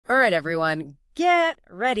All right, everyone, get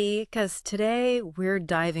ready, because today we're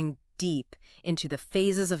diving deep into the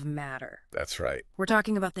phases of matter. That's right. We're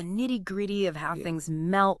talking about the nitty-gritty of how things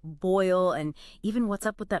melt, boil, and even what's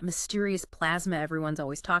up with that mysterious plasma everyone's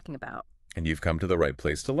always talking about. And you've come to the right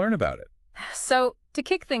place to learn about it. So, to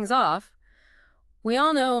kick things off, we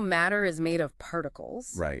all know matter is made of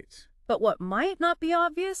particles. Right. But what might not be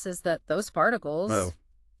obvious is that those particles,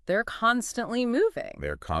 they're constantly moving.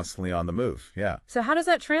 They're constantly on the move, yeah. So how does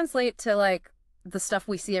that translate to, like, the stuff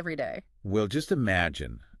we see every day? Well, just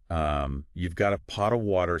imagine you've got a pot of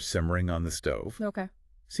water simmering on the stove. Okay.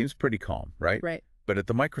 Seems pretty calm, right? Right. But at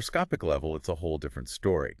the microscopic level, it's a whole different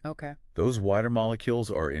story. Okay. Those water molecules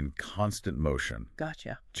are in constant motion,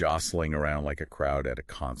 Gotcha. jostling around like a crowd at a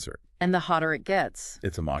concert. And the hotter it gets,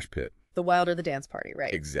 It's a mosh pit. the wilder the dance party,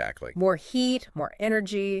 right? Exactly. More heat, more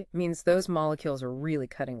energy means those molecules are really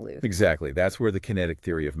cutting loose. Exactly. That's where the kinetic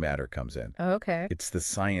theory of matter comes in. Oh, okay. It's the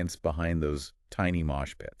science behind those tiny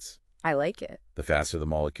mosh pits. I like it. The faster the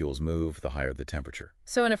molecules move, the higher the temperature.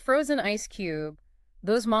 So in a frozen ice cube,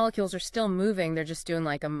 those molecules are still moving. They're just doing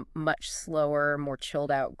like a much slower, more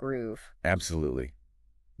chilled out groove. Absolutely.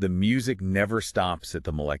 The music never stops at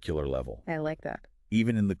the molecular level. I like that.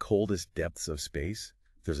 Even in the coldest depths of space,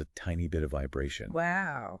 there's a tiny bit of vibration.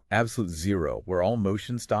 Wow. Absolute zero, where all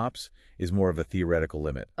motion stops, is more of a theoretical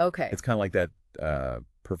limit. Okay. It's kind of like that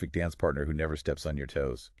perfect dance partner who never steps on your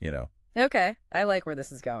toes, you know? Okay. I like where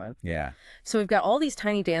this is going. Yeah. So we've got all these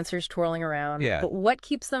tiny dancers twirling around. Yeah. But what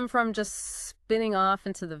keeps them from just spinning off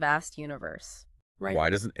into the vast universe? Right. Why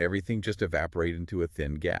doesn't everything just evaporate into a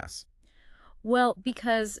thin gas? Well,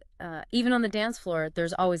 because even on the dance floor,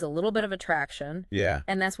 there's always a little bit of attraction. Yeah.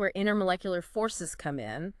 And that's where intermolecular forces come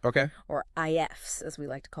in, Okay. or IFs, as we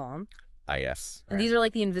like to call them. Yes. And these are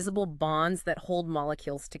like the invisible bonds that hold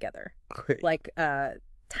molecules together, like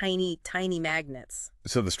tiny, tiny magnets.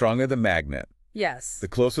 So the stronger the magnet, Yes. the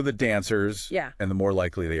closer the dancers, Yeah. and the more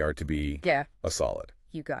likely they are to be Yeah, a solid.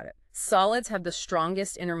 you got it. Solids have the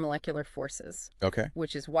strongest intermolecular forces, Okay.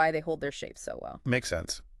 which is why they hold their shape so well. Makes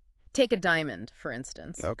sense. Take a diamond, for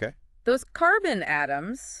instance. Okay. Those carbon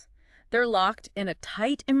atoms, they're locked in a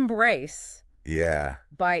tight embrace Yeah.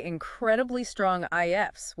 by incredibly strong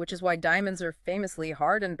IFs, which is why diamonds are famously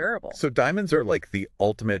hard and durable. So diamonds are like the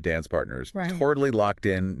ultimate dance partners, Right. totally locked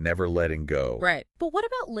in, never letting go. Right. But what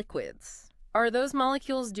about liquids? Are those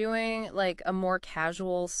molecules doing like a more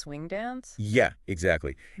casual swing dance? Yeah,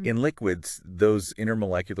 exactly. In liquids, those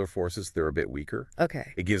intermolecular forces, they're a bit weaker.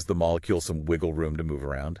 Okay. It gives the molecule some wiggle room to move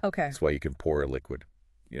around. Okay. That's why you can pour a liquid.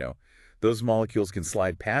 You know, those molecules can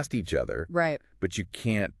slide past each other, Right. but you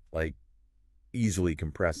can't like easily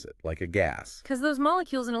compress it like a gas. Because those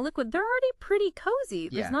molecules in a liquid, they're already pretty cozy.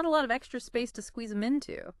 There's Yeah. not a lot of extra space to squeeze them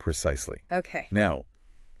into. Precisely. Okay. Now,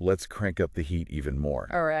 let's crank up the heat even more.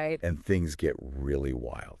 All right. And things get really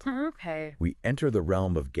wild. Okay. We enter the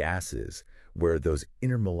realm of gases where those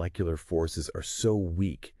intermolecular forces are so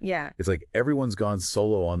weak. Yeah. It's like everyone's gone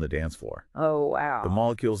solo on the dance floor. Oh, wow. The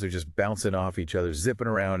molecules are just bouncing off each other, zipping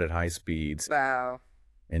around at high speeds, Wow.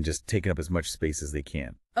 and just taking up as much space as they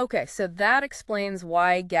can. Okay, so that explains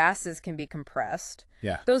why gases can be compressed.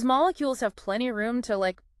 Yeah. Those molecules have plenty of room to,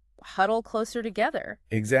 like, huddle closer together.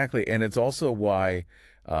 Exactly. And it's also why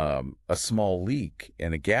a small leak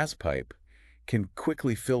in a gas pipe can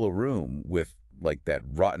quickly fill a room with like that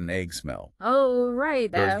rotten egg smell. Oh,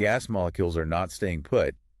 right. Those gas molecules are not staying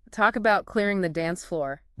put. Talk about clearing the dance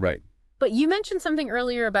floor. Right. But you mentioned something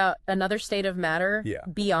earlier about another state of matter Yeah.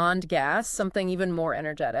 beyond gas, something even more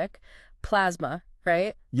energetic. Plasma,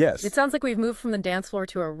 right? Yes. It sounds like we've moved from the dance floor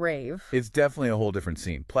to a rave. It's definitely a whole different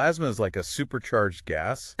scene. Plasma is like a supercharged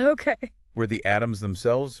gas Okay. where the atoms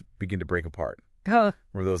themselves begin to break apart. Oh,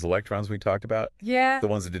 Were those electrons we talked about? yeah. The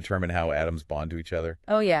ones that determine how atoms bond to each other?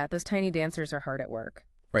 Oh, yeah. Those tiny dancers are hard at work.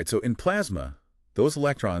 Right. So in plasma, those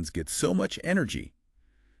electrons get so much energy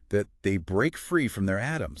that they break free from their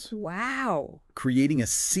atoms, Wow. creating a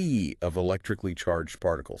sea of electrically charged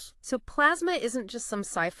particles. So plasma isn't just some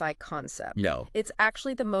sci-fi concept. No. It's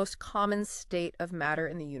actually the most common state of matter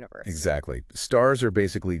in the universe. Exactly. Stars are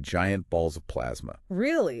basically giant balls of plasma,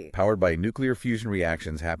 Really? powered by nuclear fusion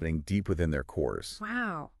reactions happening deep within their cores.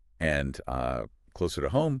 Wow. And closer to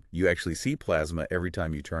home, you actually see plasma every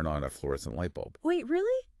time you turn on a fluorescent light bulb. Wait,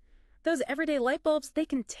 really? Those everyday light bulbs, they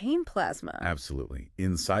contain plasma. Absolutely.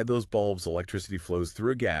 Inside those bulbs, electricity flows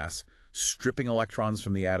through a gas, stripping electrons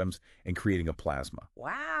from the atoms and creating a plasma.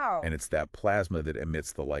 Wow. And it's that plasma that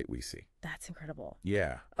emits the light we see. That's incredible.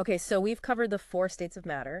 Yeah. Okay, so we've covered the 4 states of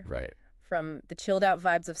matter, Right. from the chilled out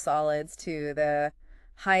vibes of solids to the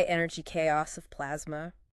high energy chaos of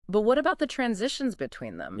plasma. But what about the transitions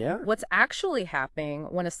between them? Yeah. What's actually happening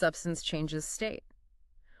when a substance changes state?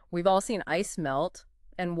 We've all seen ice melt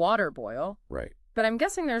and water boil, Right. but I'm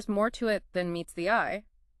guessing there's more to it than meets the eye.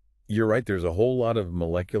 You're right. There's a whole lot of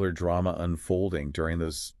molecular drama unfolding during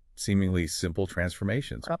those seemingly simple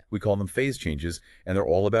transformations. Yep. We call them phase changes, and they're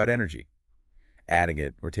all about energy. Adding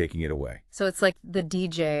it or taking it away. So it's like the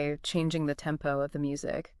DJ changing the tempo of the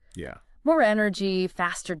music. Yeah. More energy,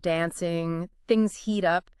 faster dancing, things heat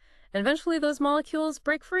up, and eventually those molecules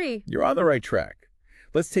break free. You're on the right track.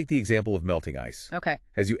 Let's take the example of melting ice. Okay.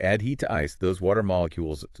 As you add heat to ice, those water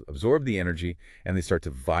molecules absorb the energy and they start to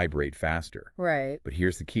vibrate faster. Right. But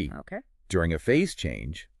here's the key. Okay. During a phase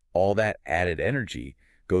change, all that added energy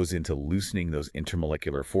goes into loosening those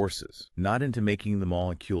intermolecular forces, not into making the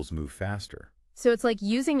molecules move faster. So it's like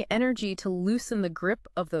using energy to loosen the grip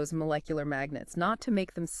of those molecular magnets, not to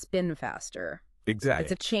make them spin faster. Exactly.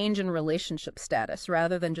 It's a change in relationship status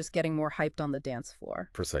rather than just getting more hyped on the dance floor.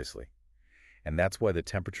 Precisely. And that's why the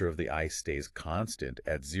temperature of the ice stays constant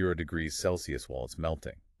at 0 degrees Celsius while it's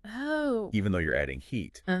melting. Oh. Even though you're adding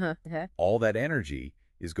heat. Okay. All that energy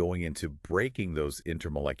is going into breaking those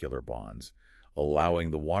intermolecular bonds,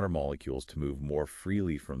 allowing the water molecules to move more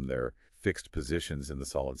freely from their fixed positions in the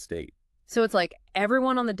solid state. So it's like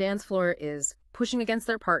everyone on the dance floor is pushing against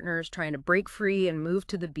their partners, trying to break free and move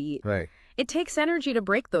to the beat. Right. It takes energy to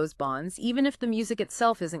break those bonds, even if the music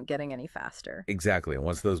itself isn't getting any faster. Exactly. And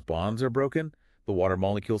once those bonds are broken, the water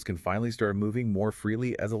molecules can finally start moving more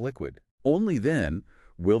freely as a liquid. Only then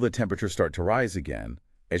will the temperature start to rise again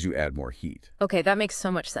as you add more heat. Okay, that makes so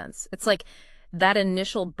much sense. It's like that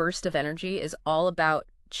initial burst of energy is all about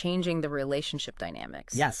changing the relationship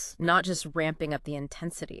dynamics. Yes. Not just ramping up the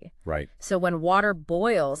intensity. Right. So when water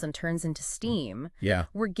boils and turns into steam, Yeah.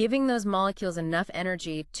 we're giving those molecules enough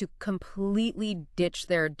energy to completely ditch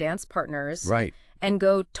their dance partners Right. and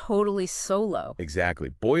go totally solo. Exactly.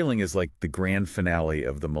 Boiling is like the grand finale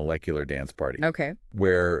of the molecular dance party. Okay.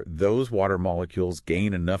 Where those water molecules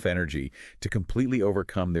gain enough energy to completely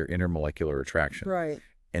overcome their intermolecular attraction. Right.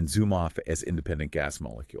 And zoom off as independent gas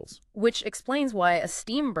molecules. Which explains why a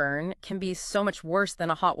steam burn can be so much worse than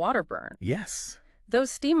a hot water burn. Yes. Those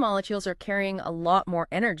steam molecules are carrying a lot more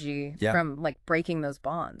energy from like breaking those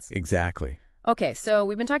bonds. Exactly. Okay, so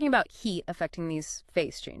we've been talking about heat affecting these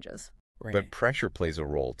phase changes. Right. But pressure plays a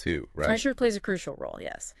role too, right? Pressure plays a crucial role,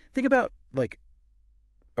 yes. Think about like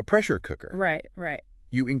a pressure cooker. Right.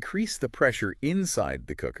 You increase the pressure inside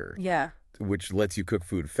the cooker. Yeah. Which lets you cook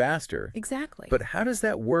food faster. Exactly. But how does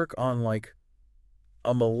that work on like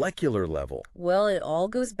a molecular level? Well, it all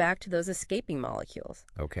goes back to those escaping molecules.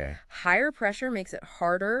 Okay. Higher pressure makes it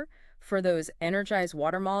harder for those energized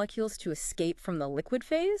water molecules to escape from the liquid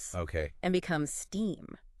phase Okay. and become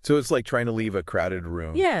steam. So it's like trying to leave a crowded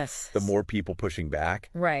room. Yes. The more people pushing back,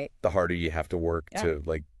 Right. the harder you have to work Yeah. to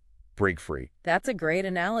like break free. That's a great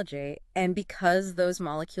analogy. And because those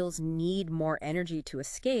molecules need more energy to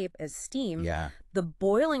escape as steam, the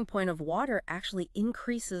boiling point of water actually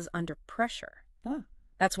increases under pressure. Huh.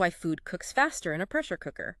 That's why food cooks faster in a pressure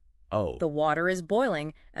cooker. Oh. The water is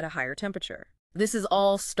boiling at a higher temperature. This is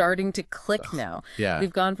all starting to click now. Yeah.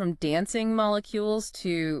 We've gone from dancing molecules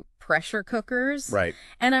to pressure cookers. Right.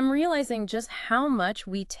 And I'm realizing just how much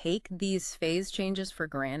we take these phase changes for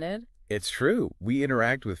granted. It's true. We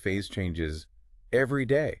interact with phase changes every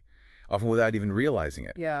day, often without even realizing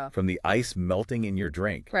it. Yeah. From the ice melting in your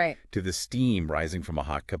drink Right. to the steam rising from a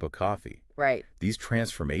hot cup of coffee. Right. These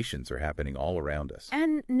transformations are happening all around us.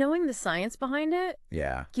 And knowing the science behind it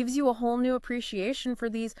Yeah. gives you a whole new appreciation for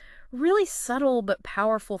these really subtle but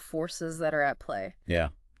powerful forces that are at play. Yeah,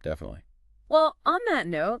 definitely. Well, on that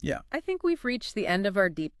note, Yeah. I think we've reached the end of our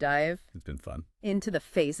deep dive It's been fun. into the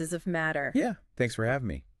phases of matter. Yeah. Thanks for having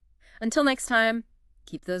me. Until next time,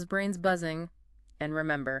 keep those brains buzzing, and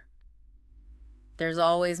remember, there's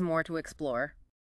always more to explore.